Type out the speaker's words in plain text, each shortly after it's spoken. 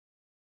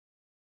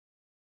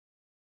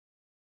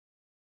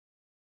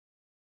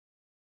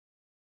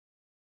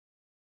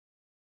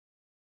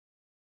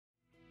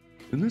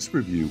In this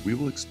review, we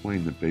will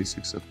explain the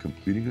basics of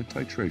completing a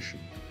titration,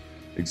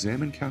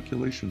 examine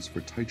calculations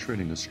for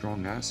titrating a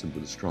strong acid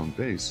with a strong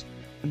base,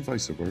 and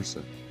vice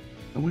versa.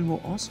 And we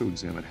will also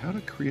examine how to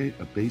create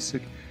a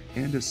basic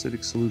and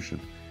acidic solution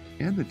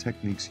and the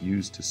techniques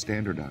used to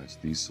standardize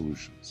these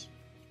solutions.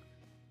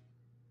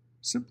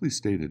 Simply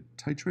stated,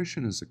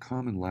 titration is a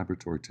common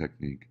laboratory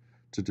technique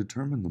to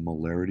determine the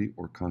molarity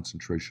or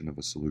concentration of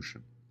a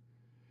solution.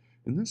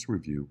 In this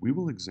review, we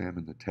will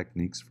examine the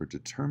techniques for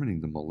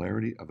determining the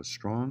molarity of a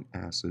strong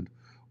acid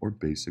or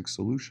basic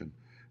solution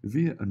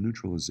via a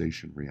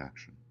neutralization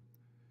reaction.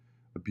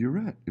 A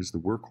burette is the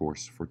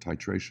workhorse for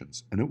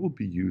titrations, and it will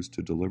be used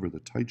to deliver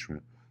the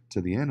titrant to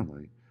the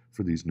analyte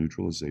for these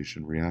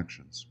neutralization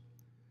reactions.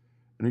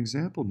 An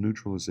example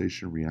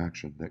neutralization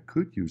reaction that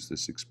could use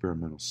this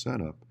experimental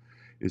setup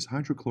is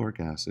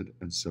hydrochloric acid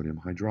and sodium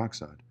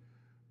hydroxide,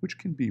 which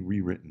can be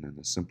rewritten in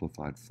the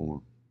simplified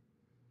form.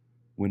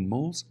 When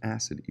moles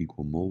acid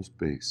equal moles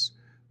base,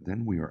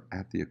 then we are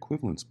at the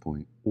equivalence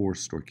point or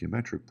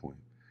stoichiometric point,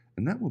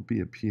 and that will be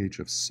a pH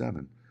of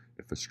 7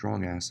 if a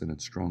strong acid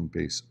and strong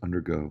base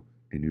undergo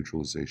a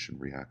neutralization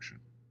reaction.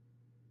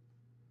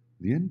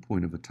 The end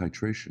point of a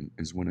titration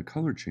is when a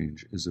color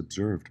change is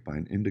observed by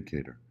an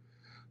indicator.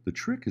 The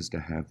trick is to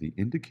have the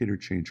indicator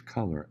change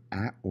color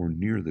at or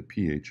near the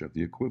pH of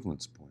the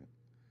equivalence point.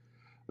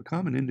 A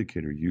common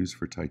indicator used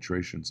for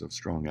titrations of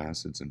strong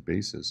acids and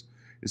bases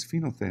is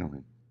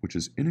phenolphthalein, which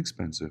is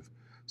inexpensive,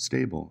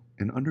 stable,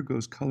 and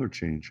undergoes color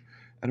change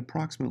at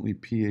approximately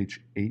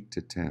pH 8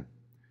 to 10.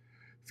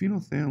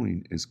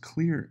 Phenolphthalein is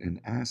clear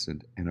in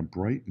acid and a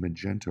bright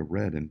magenta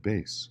red in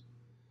base.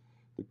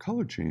 The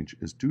color change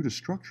is due to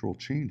structural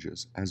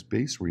changes as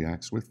base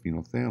reacts with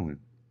phenolphthalein.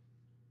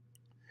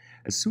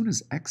 As soon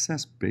as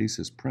excess base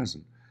is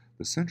present,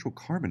 the central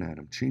carbon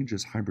atom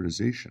changes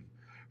hybridization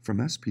from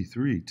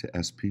sp3 to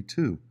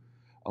sp2,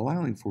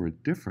 allowing for a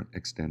different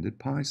extended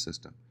pi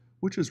system,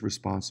 which is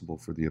responsible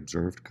for the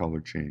observed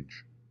color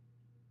change.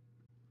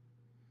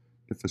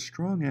 If a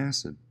strong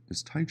acid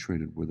is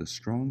titrated with a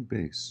strong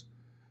base,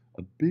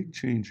 a big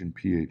change in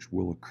pH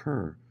will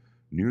occur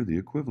near the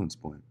equivalence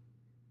point.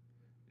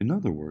 In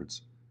other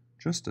words,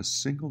 just a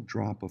single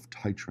drop of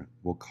titrant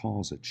will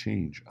cause a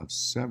change of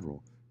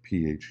several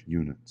pH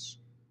units.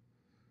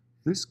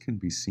 This can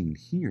be seen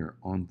here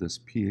on this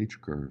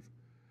pH curve,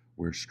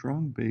 where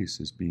strong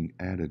base is being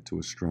added to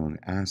a strong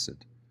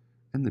acid,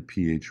 and the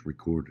pH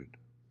recorded.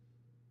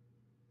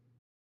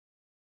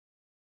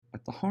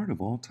 At the heart of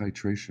all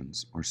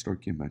titrations are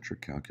stoichiometric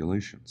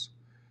calculations.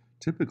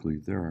 Typically,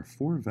 there are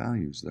 4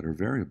 values that are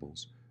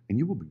variables, and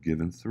you will be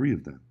given 3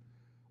 of them,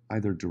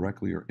 either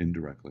directly or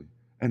indirectly,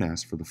 and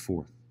asked for the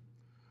 4th.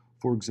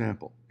 For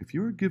example, if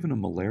you are given a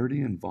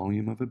molarity and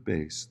volume of a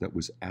base that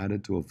was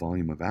added to a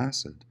volume of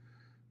acid,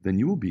 then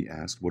you will be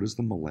asked what is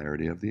the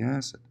molarity of the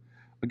acid.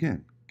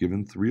 Again,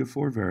 given 3 of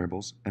 4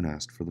 variables and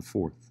asked for the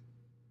 4th.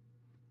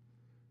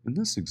 In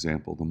this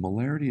example, the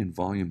molarity and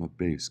volume of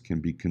base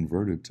can be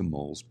converted to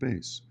moles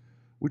base,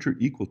 which are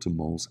equal to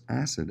moles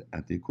acid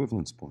at the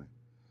equivalence point.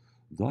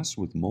 Thus,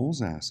 with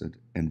moles acid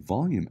and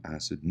volume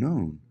acid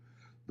known,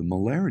 the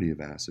molarity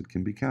of acid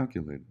can be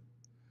calculated.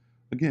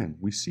 Again,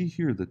 we see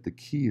here that the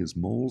key is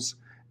moles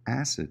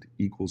acid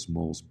equals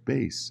moles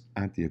base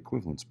at the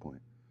equivalence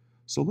point.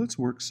 So let's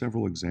work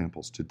several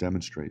examples to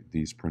demonstrate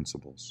these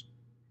principles.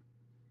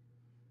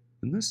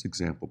 In this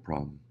example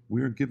problem,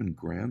 we are given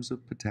grams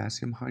of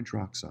potassium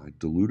hydroxide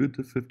diluted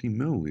to 50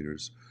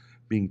 milliliters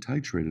being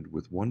titrated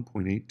with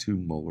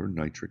 1.82 molar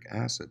nitric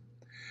acid,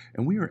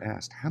 and we are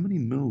asked how many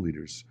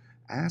milliliters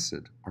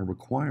acid are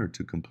required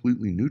to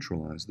completely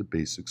neutralize the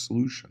basic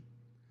solution.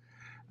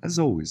 As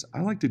always,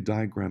 I like to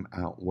diagram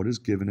out what is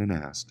given and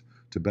asked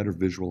to better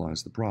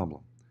visualize the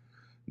problem.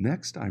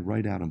 Next, I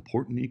write out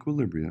important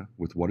equilibria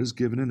with what is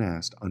given and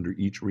asked under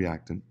each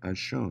reactant as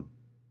shown.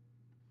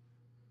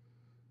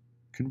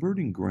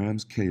 Converting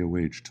grams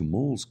KOH to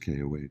moles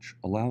KOH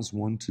allows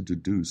one to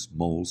deduce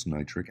moles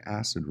nitric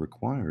acid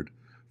required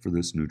for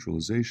this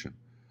neutralization,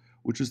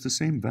 which is the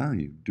same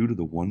value due to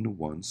the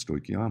 1-to-1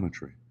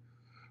 stoichiometry.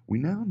 We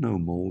now know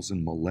moles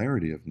and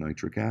molarity of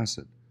nitric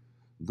acid.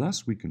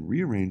 Thus, we can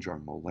rearrange our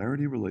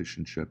molarity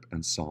relationship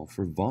and solve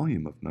for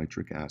volume of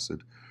nitric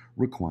acid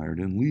required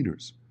in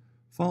liters,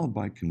 followed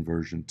by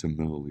conversion to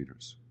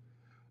milliliters.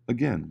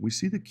 Again, we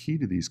see the key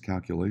to these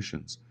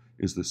calculations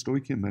is the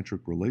stoichiometric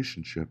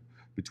relationship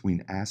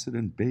between acid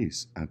and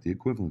base at the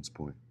equivalence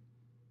point.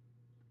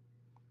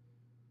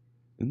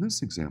 In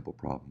this example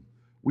problem,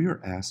 we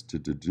are asked to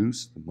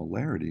deduce the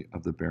molarity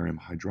of the barium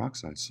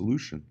hydroxide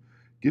solution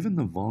given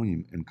the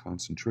volume and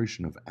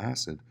concentration of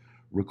acid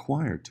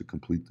required to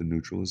complete the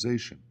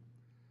neutralization.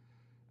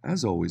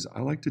 As always,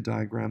 I like to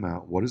diagram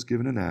out what is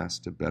given and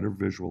asked to better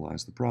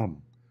visualize the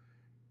problem.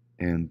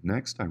 And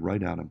next, I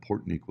write out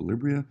important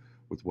equilibria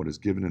with what is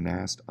given and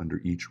asked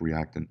under each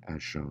reactant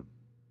as shown.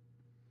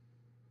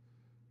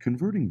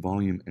 Converting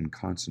volume and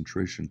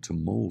concentration to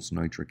moles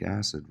nitric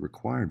acid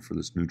required for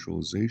this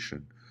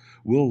neutralization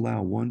will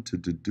allow one to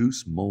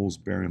deduce moles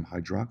barium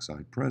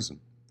hydroxide present.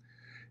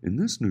 In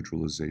this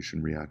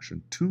neutralization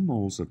reaction, 2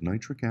 moles of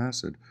nitric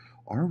acid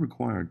are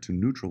required to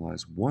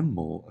neutralize 1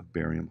 mole of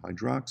barium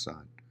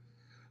hydroxide.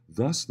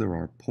 Thus, there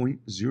are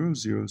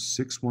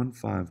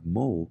 0.00615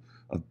 mole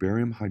of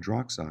barium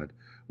hydroxide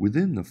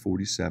within the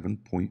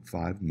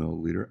 47.5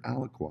 milliliter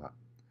aliquot.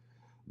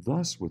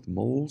 Thus, with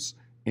moles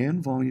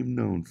and volume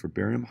known for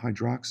barium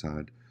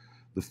hydroxide,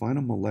 the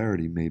final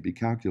molarity may be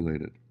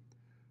calculated.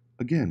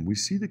 Again, we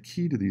see the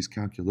key to these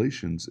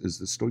calculations is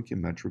the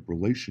stoichiometric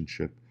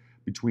relationship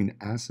between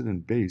acid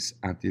and base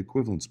at the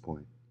equivalence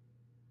point.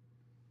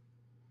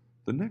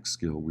 The next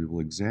skill we will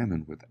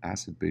examine with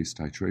acid-base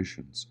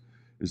titrations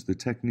is the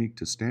technique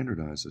to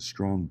standardize a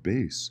strong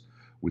base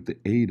with the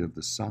aid of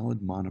the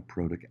solid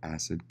monoprotic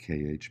acid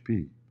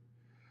KHP.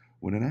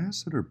 When an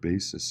acid or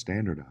base is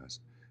standardized,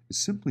 it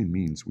simply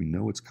means we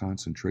know its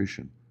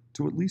concentration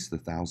to at least the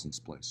thousandths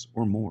place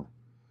or more.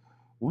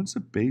 Once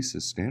a base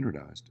is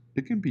standardized,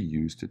 it can be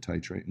used to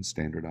titrate and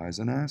standardize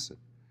an acid.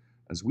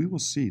 As we will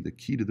see, the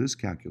key to this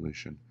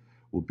calculation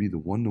will be the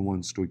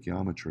one-to-one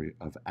stoichiometry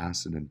of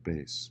acid and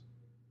base.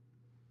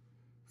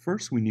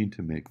 First, we need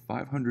to make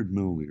 500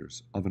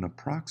 milliliters of an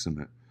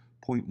approximate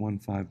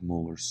 0.15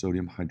 molar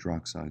sodium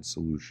hydroxide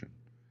solution.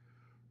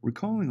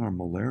 Recalling our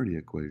molarity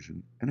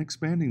equation and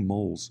expanding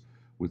moles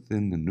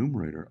within the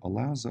numerator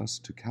allows us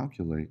to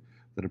calculate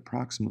that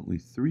approximately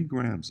 3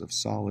 grams of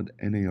solid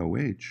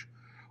NaOH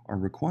are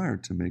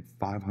required to make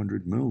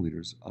 500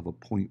 milliliters of a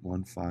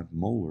 0.15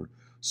 molar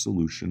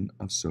solution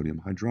of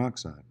sodium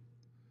hydroxide.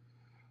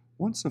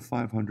 Once a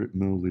 500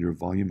 milliliter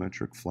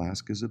volumetric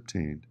flask is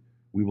obtained,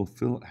 we will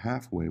fill it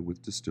halfway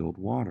with distilled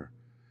water.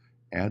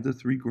 Add the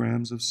 3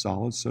 grams of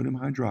solid sodium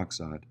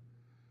hydroxide,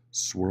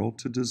 swirl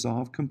to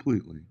dissolve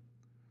completely,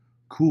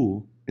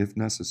 cool if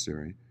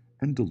necessary,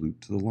 and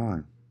dilute to the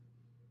line.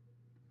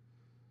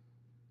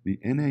 The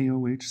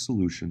NaOH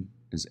solution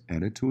is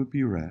added to a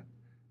burette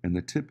and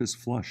the tip is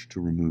flushed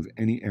to remove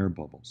any air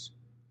bubbles.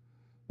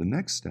 The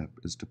next step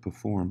is to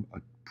perform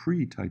a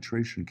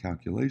pre-titration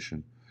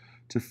calculation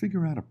to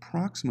figure out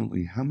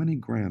approximately how many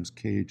grams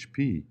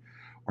KHP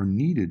are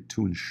needed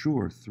to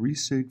ensure 3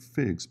 sig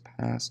figs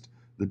past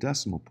the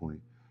decimal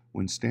point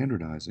when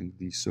standardizing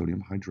the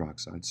sodium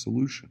hydroxide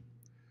solution.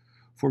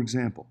 For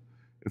example,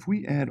 if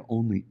we add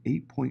only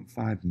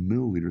 8.5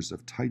 milliliters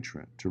of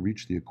titrant to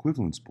reach the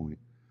equivalence point,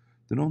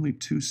 then only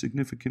 2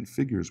 significant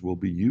figures will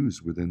be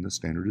used within the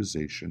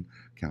standardization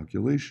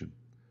calculation.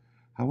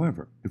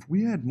 However, if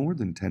we add more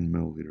than 10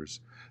 milliliters,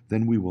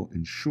 then we will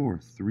ensure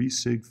 3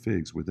 sig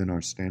figs within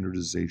our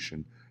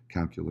standardization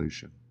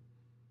calculation.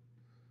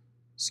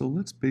 So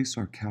let's base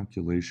our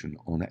calculation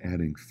on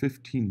adding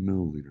 15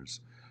 milliliters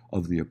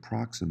of the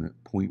approximate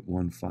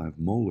 0.15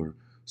 molar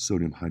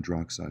sodium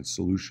hydroxide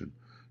solution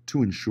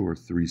to ensure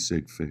 3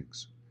 sig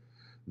figs.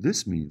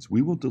 This means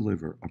we will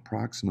deliver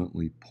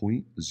approximately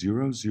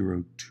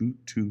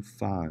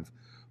 0.00225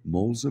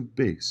 moles of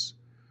base,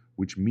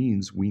 which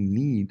means we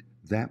need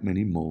that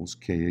many moles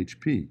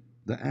KHP,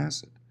 the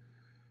acid.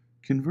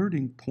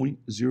 Converting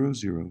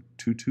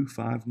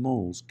 0.00225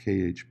 moles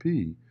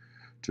KHP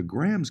to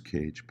grams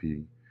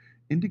KHP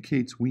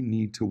indicates we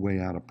need to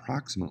weigh out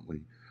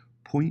approximately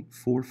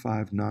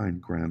 0.459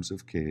 grams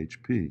of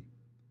KHP.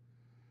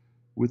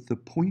 With the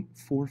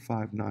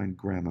 0.459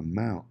 gram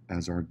amount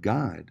as our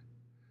guide,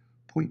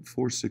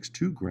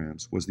 0.462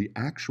 grams was the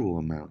actual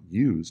amount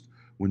used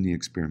when the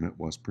experiment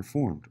was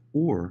performed,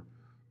 or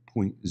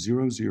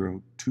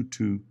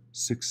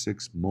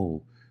 0.002266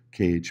 mole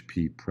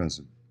KHP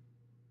present.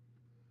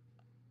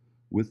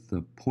 With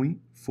the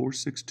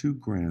 0.462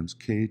 grams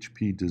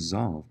KHP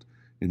dissolved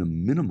in a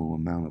minimal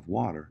amount of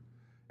water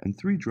and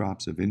 3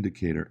 drops of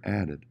indicator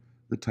added,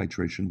 the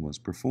titration was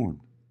performed.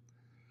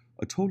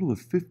 A total of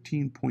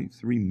 15.3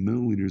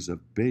 milliliters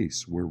of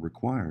base were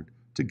required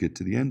to get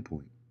to the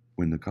endpoint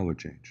when the color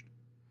changed,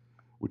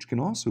 which can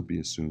also be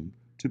assumed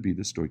to be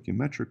the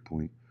stoichiometric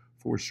point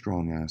for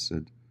strong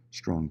acid,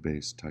 strong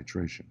base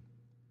titration.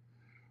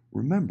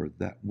 Remember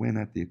that when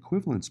at the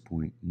equivalence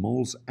point,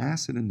 moles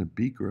acid in the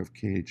beaker of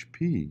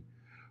KHP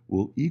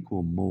will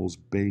equal moles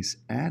base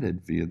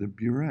added via the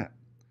burette.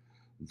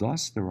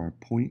 Thus, there are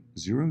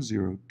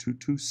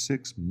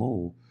 0.00226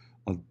 mole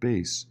of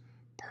base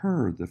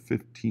per the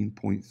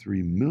 15.3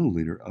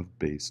 milliliter of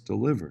base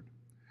delivered,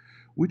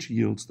 which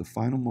yields the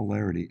final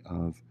molarity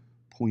of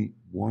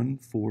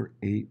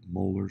 0.148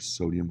 molar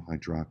sodium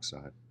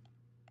hydroxide.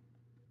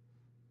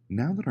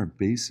 Now that our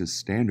base is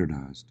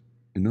standardized,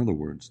 in other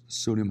words, the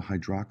sodium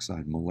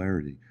hydroxide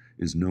molarity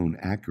is known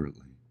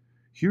accurately,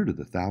 here to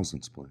the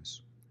thousandths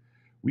place,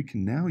 we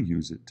can now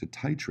use it to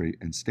titrate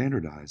and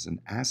standardize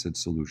an acid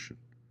solution.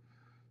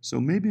 So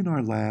maybe in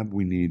our lab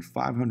we need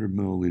 500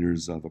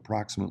 milliliters of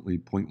approximately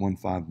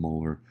 0.15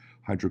 molar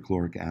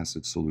hydrochloric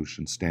acid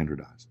solution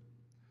standardized.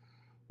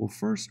 Well,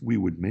 first we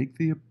would make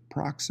the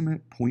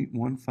approximate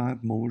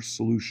 0.15 molar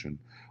solution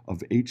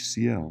of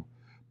HCl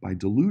by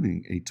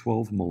diluting a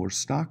 12 molar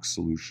stock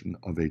solution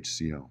of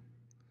HCl.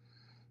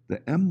 The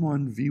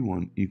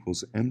M1V1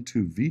 equals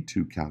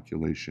M2V2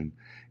 calculation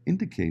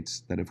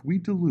indicates that if we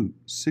dilute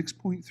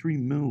 6.3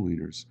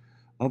 milliliters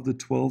of the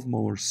 12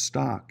 molar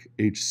stock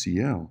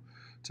HCl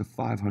to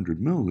 500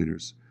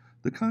 milliliters,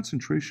 the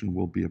concentration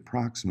will be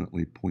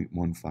approximately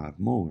 0.15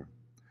 molar.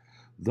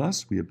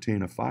 Thus, we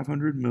obtain a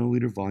 500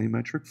 milliliter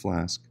volumetric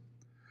flask,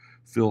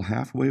 fill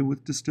halfway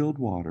with distilled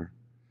water,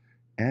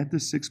 add the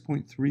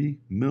 6.3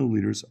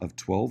 milliliters of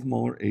 12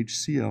 molar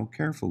HCl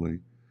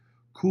carefully,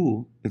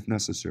 cool if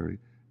necessary,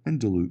 and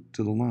dilute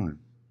to the lime.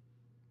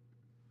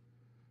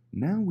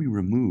 Now we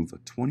remove a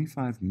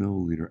 25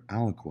 milliliter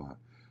aliquot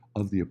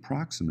of the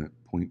approximate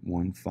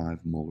 0.15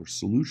 molar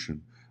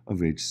solution of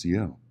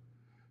HCl,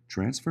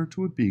 transfer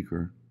to a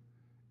beaker,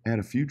 add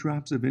a few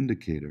drops of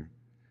indicator,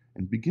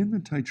 and begin the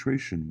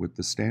titration with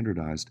the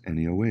standardized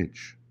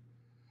NaOH.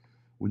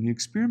 When the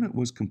experiment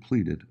was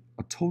completed,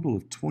 a total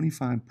of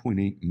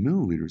 25.8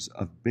 milliliters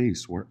of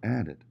base were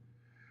added,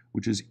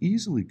 which is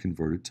easily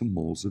converted to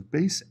moles of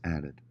base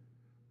added,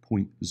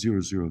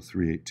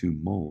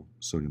 0.00382 mole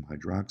sodium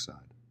hydroxide.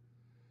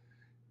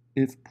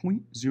 If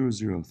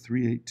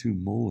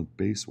 0.00382 mole of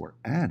base were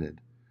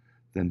added,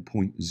 then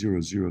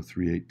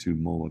 0.00382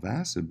 mole of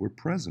acid were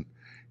present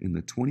in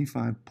the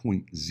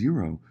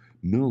 25.0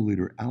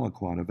 milliliter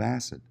aliquot of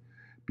acid,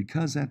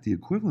 because at the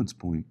equivalence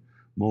point,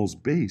 moles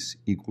base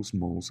equals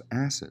moles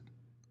acid.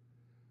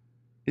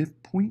 If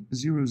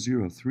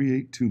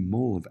 0.00382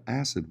 mole of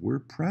acid were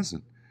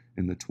present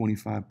in the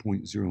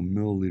 25.0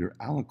 milliliter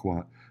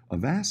aliquot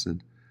of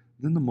acid,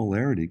 then the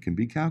molarity can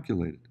be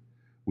calculated,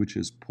 which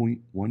is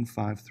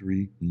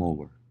 0.153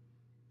 molar.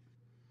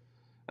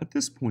 At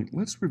this point,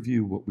 let's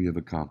review what we have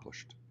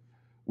accomplished.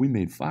 We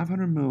made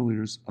 500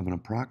 milliliters of an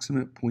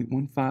approximate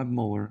 0.15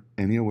 molar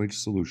NaOH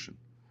solution,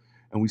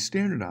 and we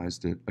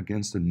standardized it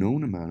against a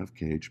known amount of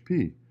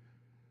KHP,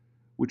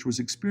 which was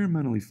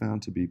experimentally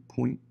found to be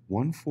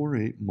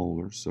 0.148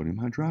 molar sodium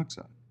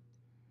hydroxide.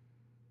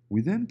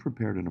 We then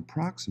prepared an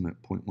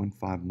approximate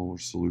 0.15 molar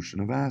solution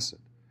of acid,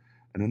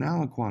 and an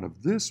aliquot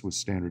of this was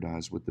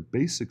standardized with the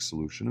basic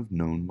solution of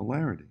known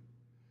molarity.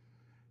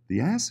 The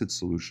acid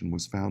solution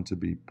was found to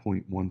be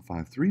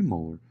 0.153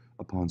 molar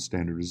upon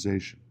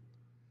standardization.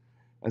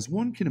 As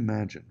one can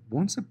imagine,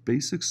 once a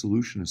basic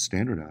solution is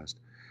standardized,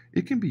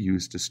 it can be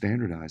used to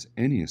standardize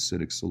any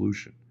acidic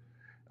solution.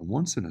 And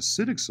once an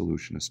acidic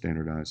solution is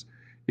standardized,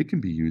 it can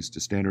be used to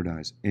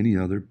standardize any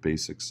other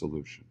basic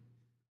solution.